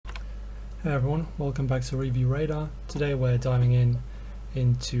Hey everyone, welcome back to Review Radar. Today we're diving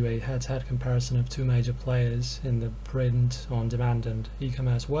into a head-to-head comparison of two major players in the print-on-demand and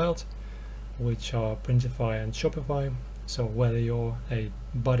e-commerce world, which are Printify and Shopify. So whether you're a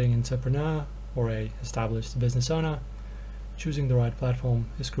budding entrepreneur or a established business owner, choosing the right platform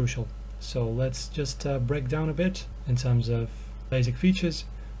is crucial. So let's just break down a bit in terms of basic features.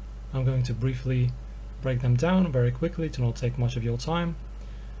 I'm going to briefly break them down very quickly to not take much of your time.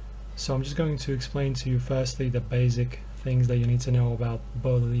 So I'm just going to explain to you firstly the basic things that you need to know about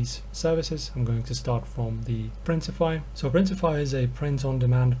both of these services. I'm going to start from the Printify. So Printify is a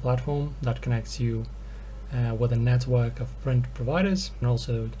print-on-demand platform that connects you with a network of print providers and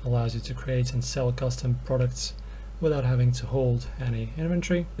also allows you to create and sell custom products without having to hold any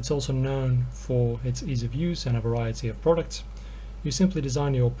inventory. It's also known for its ease of use and a variety of products. You simply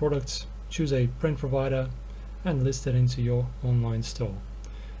design your products, choose a print provider, and list it into your online store.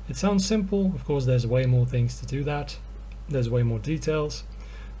 It sounds simple. Of course, there's way more things to do that. There's way more details.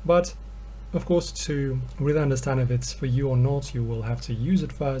 But of course, to really understand if it's for you or not, you will have to use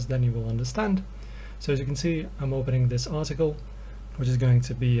it first, then you will understand. So as you can see, I'm opening this article, which is going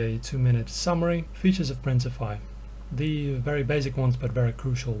to be a 2-minute summary. Features of Printify. The very basic ones, but very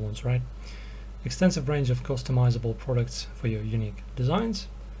crucial ones, right? Extensive range of customizable products for your unique designs.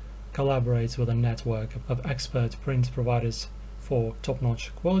 Collaborates with a network of expert print providers for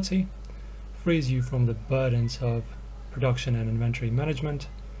top-notch quality, frees you from the burdens of production and inventory management,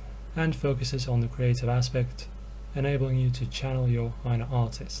 and focuses on the creative aspect, enabling you to channel your inner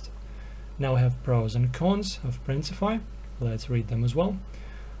artist. Now we have pros and cons of Printify. Let's read them as well.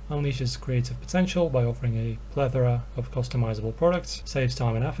 Unleashes creative potential by offering a plethora of customizable products, saves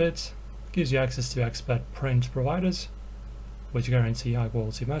time and effort, gives you access to expert print providers, which guarantee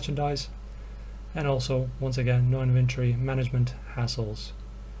high-quality merchandise, and also, once again, no inventory management hassles.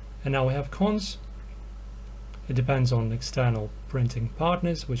 And now we have cons. It depends on external printing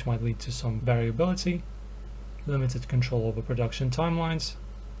partners, which might lead to some variability, limited control over production timelines,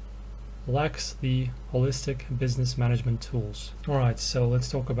 lacks the holistic business management tools. Alright, so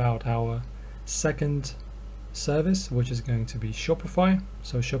let's talk about our second service, which is going to be Shopify.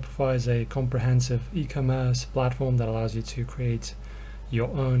 So Shopify is a comprehensive e-commerce platform that allows you to create your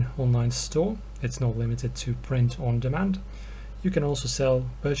own online store. It's not limited to print on demand. You can also sell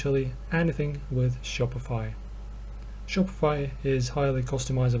virtually anything with Shopify. Shopify is highly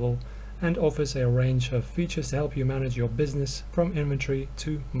customizable and offers a range of features to help you manage your business from inventory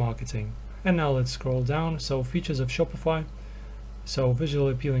to marketing. And now let's scroll down. So features of Shopify. So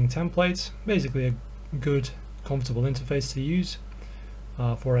visually appealing templates, basically a good, comfortable interface to use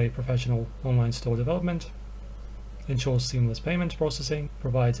for a professional online store development. Ensures seamless payment processing,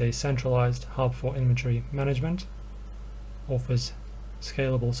 provides a centralized hub for inventory management, offers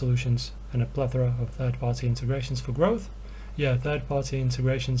scalable solutions and a plethora of third-party integrations for growth. Yeah, third-party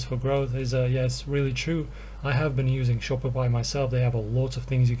integrations for growth is yes, really true. I have been using Shopify myself. They have a lot of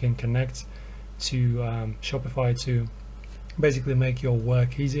things you can connect to Shopify to basically make your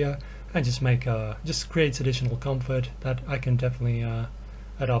work easier and just creates additional comfort. That I can definitely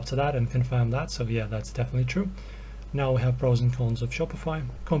add up to that and confirm that. So yeah, that's definitely true. Now we have pros and cons of Shopify.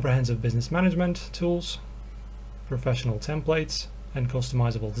 Comprehensive business management tools, professional templates and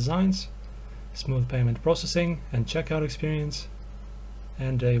customizable designs, smooth payment processing and checkout experience,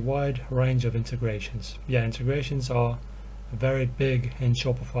 and a wide range of integrations. Yeah, integrations are very big in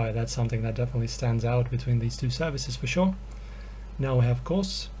Shopify. That's something that definitely stands out between these two services for sure. Now we have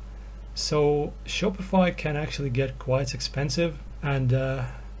costs. So Shopify can actually get quite expensive, and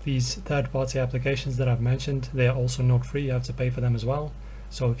these third-party applications that I've mentioned, they are also not free. You have to pay for them as well.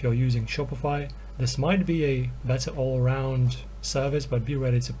 So if you're using Shopify, this might be a better all-around service, but be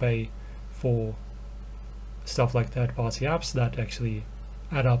ready to pay for stuff like third-party apps that actually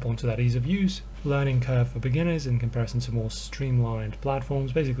add up onto that ease of use. Learning curve for beginners in comparison to more streamlined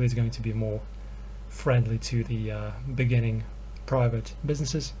platforms. Basically, it's going to be more friendly to the beginning private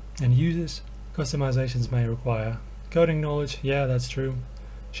businesses and users. Customizations may require coding knowledge. Yeah, that's true.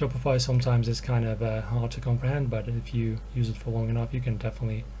 Shopify sometimes is kind of hard to comprehend, but if you use it for long enough, you can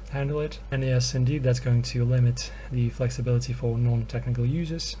definitely handle it. And yes, indeed, that's going to limit the flexibility for non-technical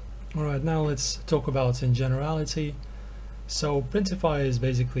users. Alright, now let's talk about in generality. So Printify is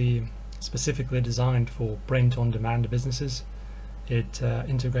basically specifically designed for print-on-demand businesses. It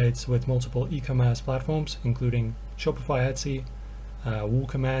integrates with multiple e-commerce platforms, including Shopify, Etsy,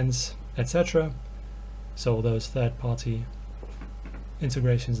 WooCommerce, etc. So those third-party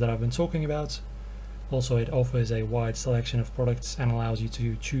integrations that I've been talking about. Also, it offers a wide selection of products and allows you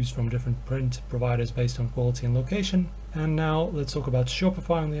to choose from different print providers based on quality and location. And now let's talk about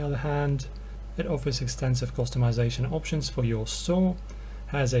Shopify. On the other hand, it offers extensive customization options for your store,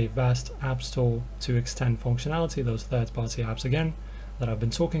 has a vast app store to extend functionality, those third-party apps again that I've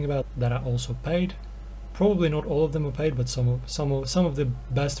been talking about that are also paid. Probably not all of them are paid, but some of the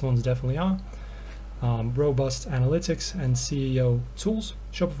best ones definitely are. Robust analytics and CEO tools.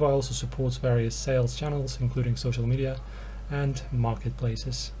 Shopify also supports various sales channels, including social media and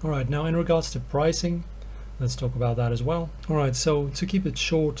marketplaces. Alright, now in regards to pricing, let's talk about that as well. Alright, so to keep it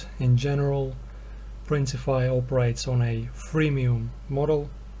short, in general, Printify operates on a freemium model.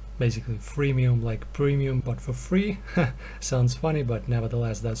 Basically freemium like premium, but for free. Sounds funny, but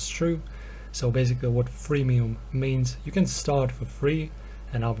nevertheless that's true. So basically what freemium means, you can start for free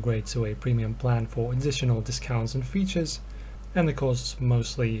and upgrade to a premium plan for additional discounts and features, and the costs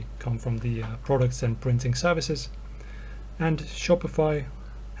mostly come from the products and printing services. And Shopify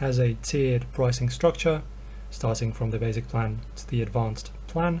has a tiered pricing structure, starting from the basic plan to the advanced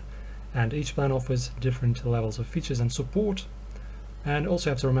plan, and each plan offers different levels of features and support. And also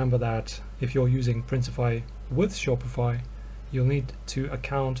have to remember that if you're using Printify with Shopify, you'll need to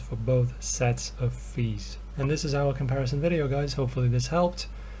account for both sets of fees. And this is our comparison video, guys. Hopefully this helped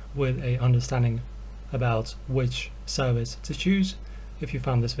with a understanding about which service to choose. If you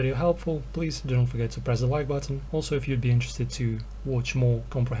found this video helpful, please don't forget to press the like button. Also, if you'd be interested to watch more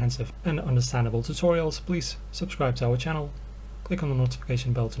comprehensive and understandable tutorials, please subscribe to our channel. Click on the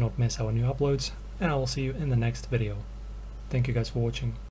notification bell to not miss our new uploads, and I will see you in the next video. Thank you guys for watching.